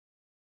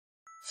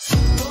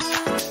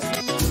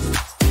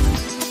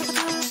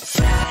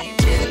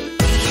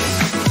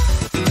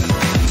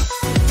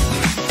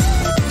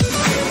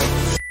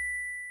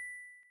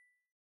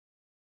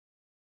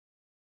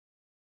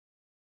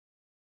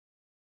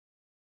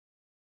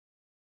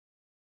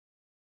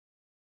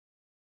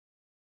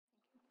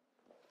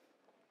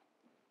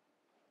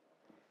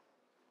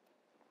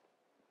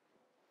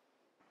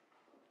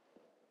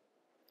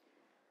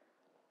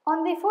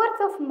On the 4th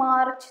of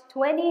March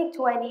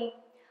 2020,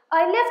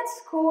 I left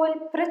school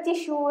pretty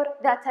sure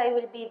that I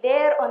will be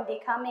there on the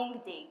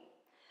coming day.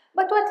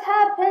 But what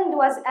happened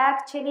was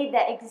actually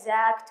the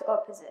exact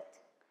opposite.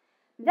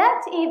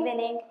 That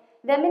evening,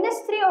 the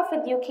Ministry of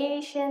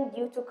Education,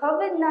 due to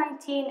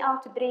COVID-19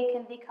 outbreak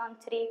in the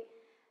country,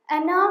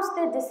 announced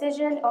the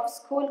decision of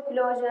school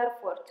closure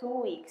for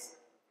 2 weeks.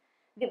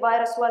 The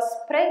virus was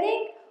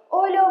spreading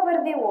all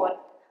over the world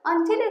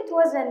until it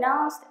was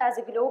announced as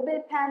a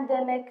global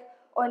pandemic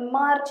on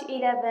March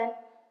 11,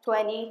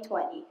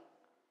 2020.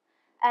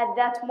 At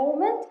that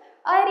moment,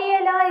 I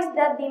realized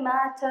that the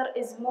matter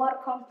is more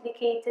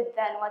complicated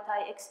than what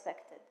I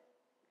expected.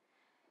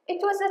 It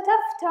was a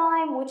tough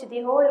time which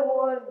the whole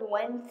world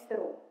went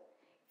through,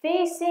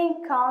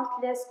 facing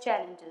countless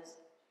challenges,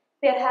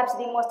 perhaps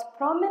the most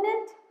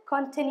prominent,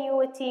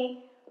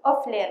 continuity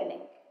of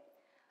learning.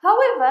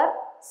 However,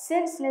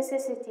 since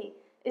necessity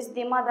is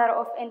the mother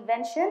of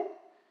invention,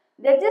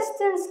 the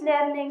distance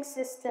learning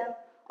system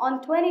on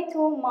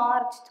 22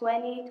 March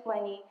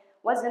 2020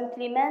 was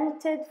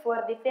implemented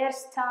for the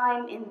first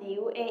time in the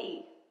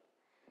UAE,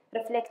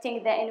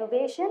 reflecting the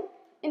innovation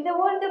in the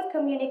world of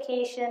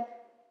communication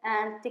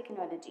and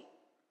technology.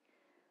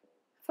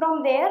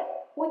 From there,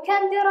 we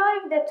can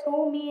derive the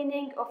true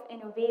meaning of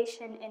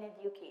innovation in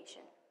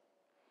education.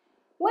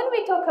 When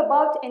we talk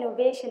about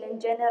innovation in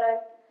general,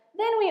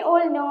 then we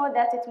all know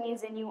that it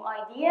means a new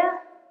idea,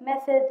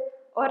 method,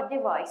 or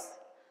device,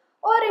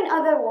 or in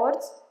other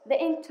words, the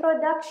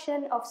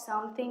introduction of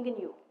something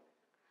new.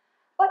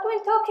 But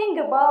when talking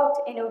about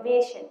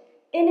innovation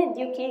in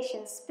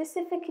education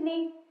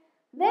specifically,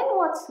 then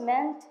what's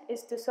meant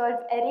is to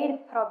solve a real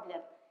problem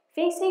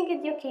facing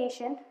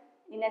education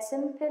in a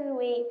simple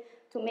way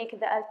to make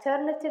the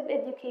alternative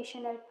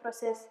educational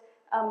process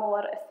a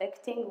more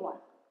effective one.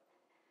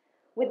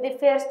 With the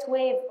first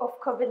wave of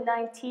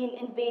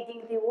COVID-19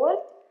 invading the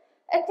world,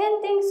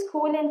 attending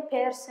school in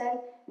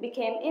person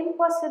became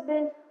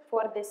impossible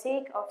for the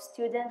sake of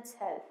students'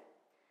 health.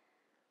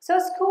 So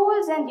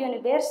schools and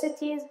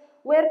universities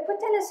were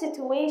put in a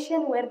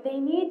situation where they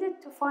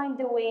needed to find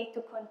a way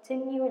to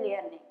continue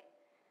learning,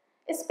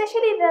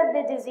 especially that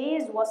the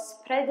disease was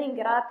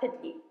spreading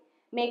rapidly,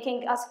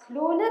 making us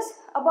clueless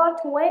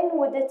about when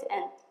would it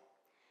end.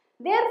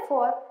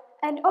 Therefore,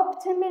 an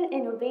optimal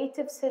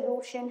innovative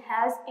solution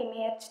has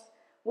emerged,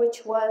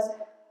 which was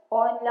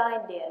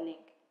online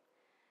learning.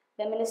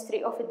 The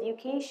Ministry of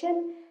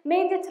Education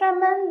made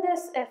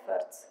tremendous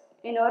efforts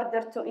in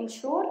order to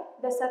ensure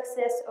the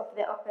success of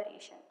the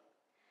operation.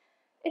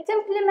 It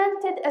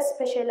implemented a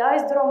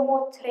specialized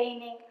remote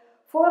training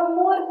for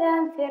more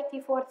than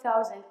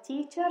 34,000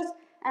 teachers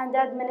and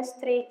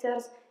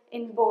administrators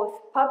in both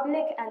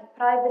public and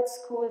private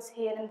schools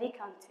here in the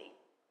country.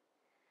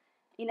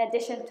 In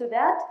addition to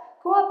that,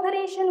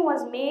 cooperation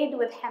was made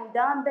with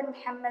Hamdan bin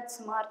Mohammed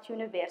Smart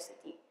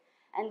University,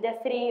 and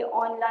a free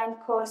online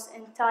course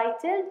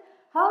entitled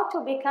How to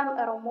Become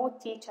a Remote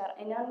Teacher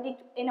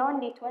in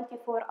only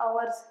 24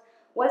 hours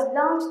was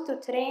launched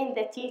to train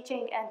the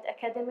teaching and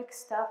academic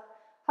staff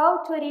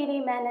how to really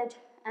manage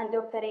and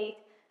operate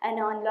an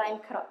online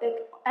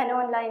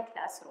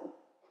classroom.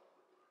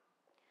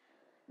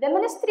 The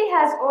ministry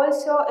has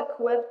also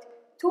equipped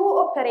 2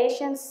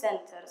 operations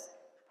centers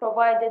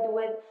provided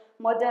with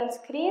modern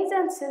screens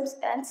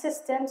and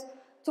systems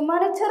to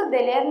monitor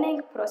the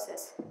learning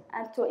process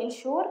and to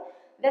ensure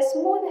the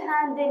smooth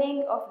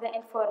handling of the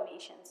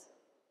informations.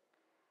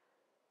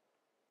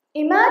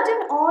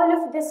 Imagine all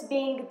of this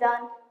being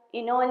done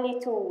in only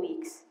 2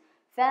 weeks,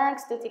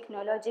 thanks to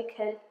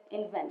technological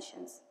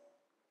inventions.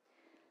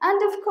 And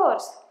of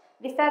course,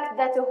 the fact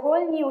that a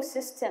whole new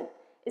system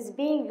is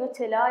being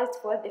utilized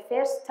for the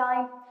first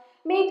time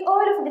made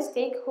all of the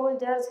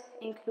stakeholders,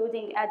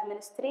 including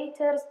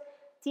administrators,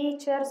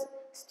 teachers,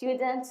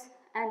 students,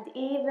 and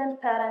even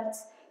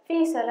parents,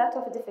 face a lot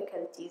of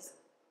difficulties.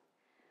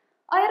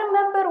 I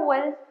remember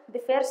well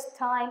the first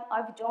time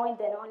I've joined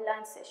an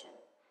online session.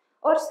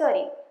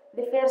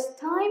 The first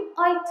time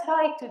I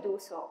tried to do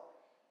so.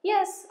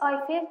 Yes,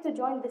 I failed to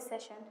join the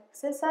session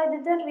since I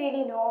didn't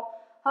really know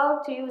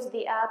how to use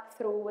the app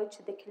through which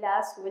the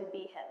class will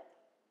be held.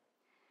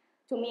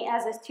 To me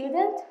as a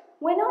student,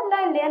 when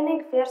online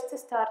learning first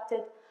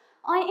started,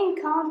 I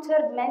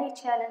encountered many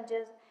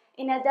challenges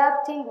in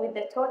adapting with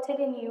the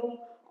totally new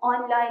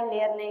online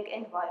learning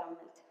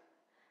environment,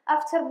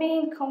 after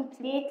being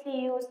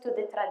completely used to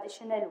the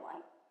traditional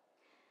one.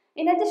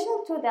 In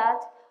addition to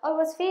that, I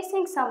was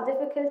facing some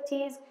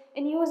difficulties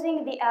in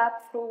using the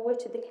app through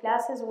which the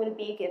classes will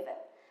be given,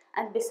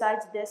 and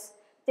besides this,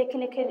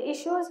 technical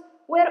issues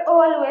were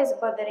always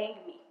bothering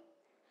me.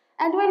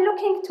 And when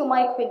looking to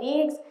my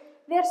colleagues,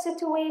 their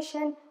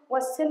situation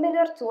was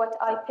similar to what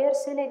I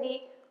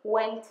personally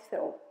went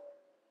through.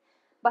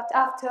 But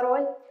after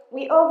all,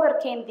 we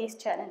overcame these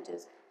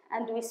challenges,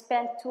 and we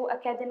spent 2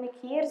 academic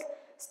years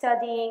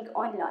studying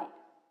online.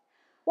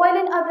 While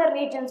in other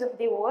regions of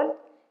the world,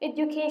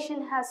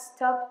 education has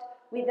stopped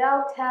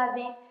without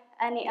having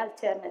any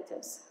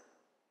alternatives.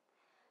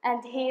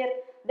 And here,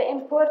 the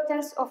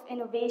importance of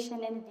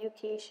innovation in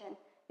education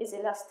is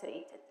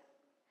illustrated.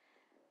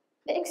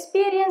 The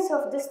experience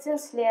of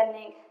distance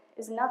learning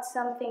is not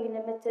something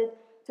limited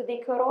to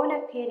the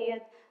corona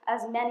period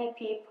as many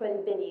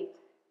people believe.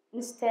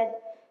 Instead,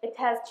 it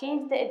has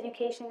changed the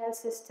educational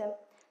system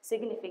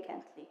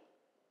significantly.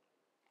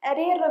 A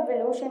real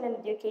revolution in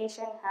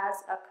education has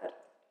occurred.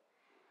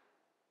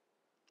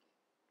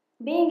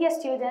 Being a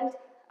student,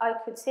 I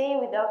could say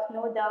without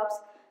no doubts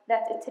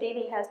that it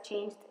really has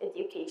changed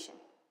education.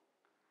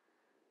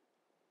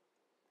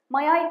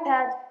 My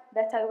iPad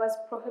that I was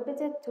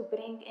prohibited to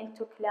bring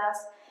into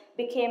class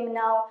became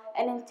now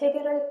an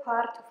integral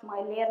part of my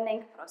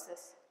learning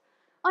process.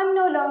 I'm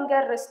no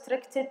longer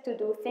restricted to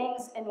do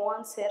things in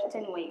one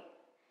certain way.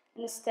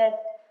 Instead,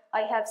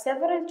 I have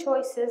several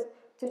choices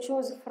to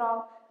choose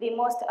from, the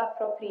most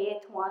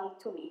appropriate one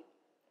to me.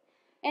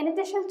 In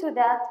addition to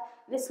that,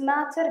 this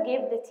matter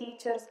gave the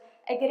teachers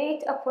a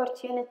great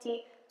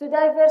opportunity to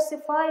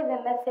diversify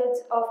the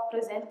methods of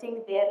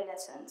presenting their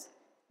lessons.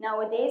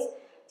 Nowadays,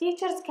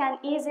 teachers can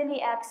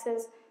easily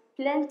access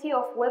plenty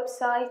of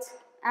websites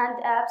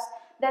and apps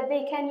that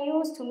they can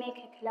use to make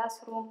a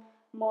classroom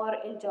more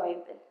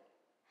enjoyable.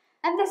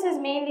 And this is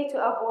mainly to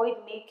avoid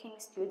making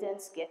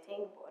students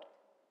getting bored.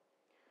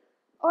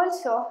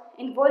 Also,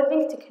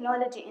 involving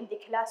technology in the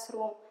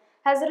classroom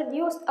has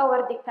reduced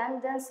our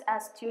dependence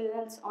as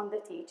students on the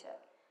teacher.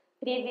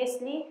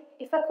 Previously,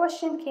 if a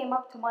question came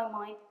up to my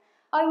mind,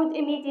 I would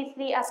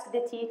immediately ask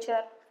the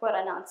teacher for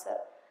an answer.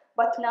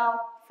 But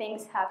now,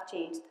 things have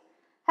changed.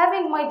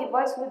 Having my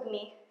device with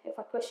me, if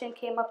a question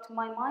came up to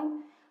my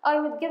mind, I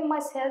would give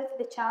myself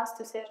the chance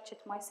to search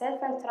it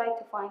myself and try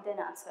to find an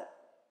answer.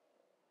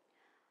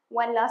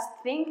 One last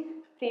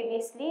thing,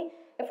 previously,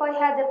 if I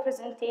had a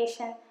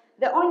presentation,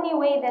 the only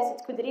way that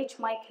it could reach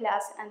my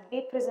class and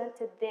be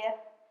presented there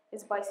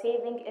is by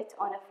saving it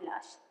on a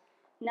flash.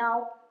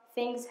 Now,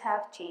 things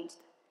have changed.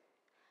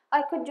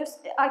 I could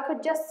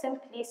just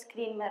simply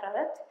screen mirror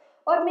it,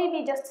 or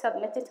maybe just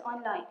submit it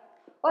online.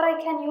 Or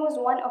I can use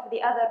one of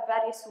the other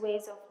various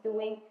ways of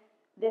doing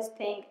this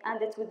thing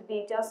and it would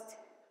be just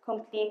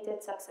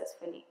completed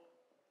successfully.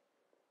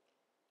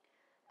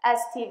 As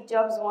Steve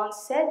Jobs once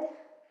said,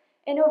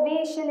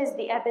 innovation is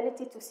the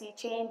ability to see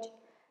change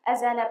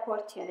as an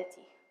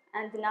opportunity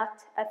and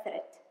not a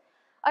threat.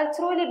 I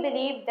truly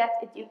believe that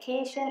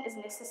education is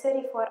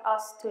necessary for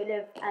us to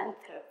live and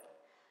thrive.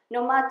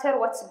 No matter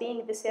what's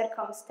being the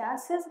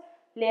circumstances,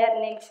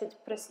 learning should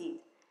proceed.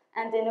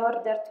 And in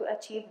order to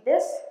achieve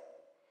this,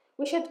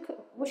 we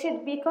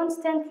should be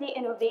constantly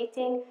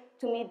innovating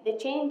to meet the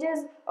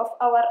changes of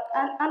our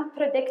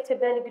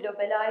unpredictable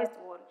globalized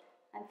world.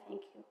 And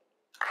thank you.